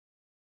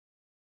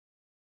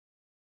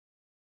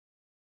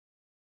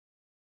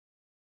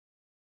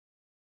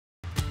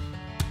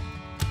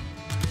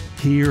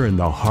Here in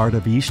the heart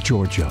of East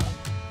Georgia,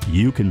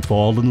 you can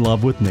fall in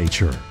love with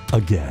nature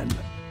again.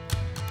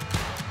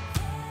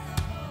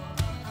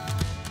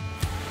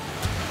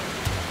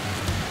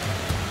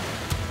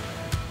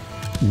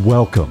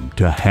 Welcome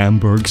to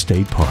Hamburg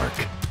State Park,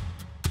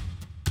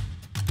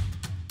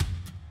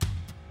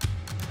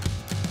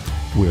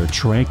 where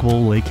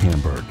tranquil Lake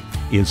Hamburg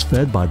is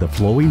fed by the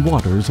flowing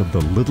waters of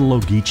the Little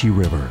Ogeechee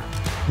River,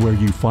 where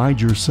you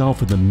find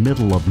yourself in the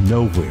middle of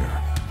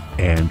nowhere,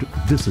 and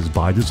this is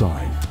by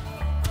design.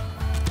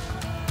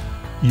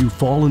 You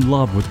fall in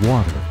love with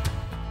water,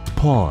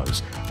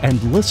 pause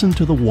and listen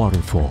to the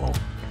waterfall,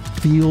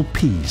 feel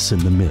peace in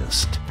the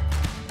mist.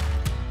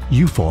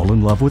 You fall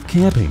in love with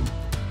camping.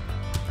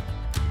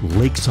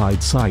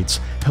 Lakeside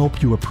sights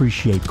help you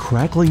appreciate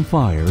crackling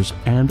fires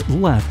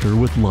and laughter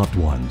with loved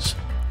ones.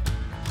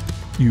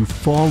 You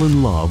fall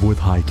in love with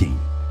hiking.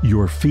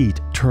 Your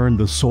feet turn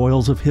the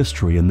soils of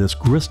history in this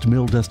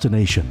gristmill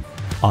destination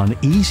on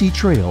easy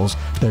trails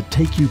that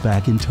take you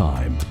back in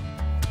time.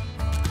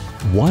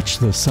 Watch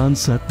the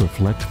sunset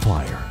reflect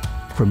fire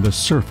from the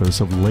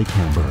surface of Lake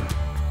Hamburg.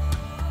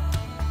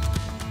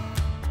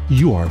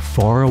 You are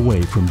far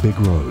away from big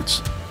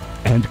roads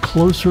and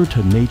closer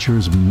to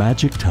nature's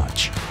magic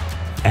touch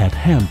at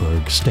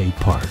Hamburg State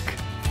Park.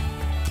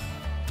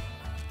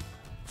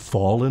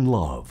 Fall in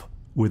love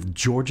with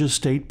Georgia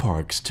State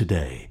Parks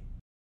today.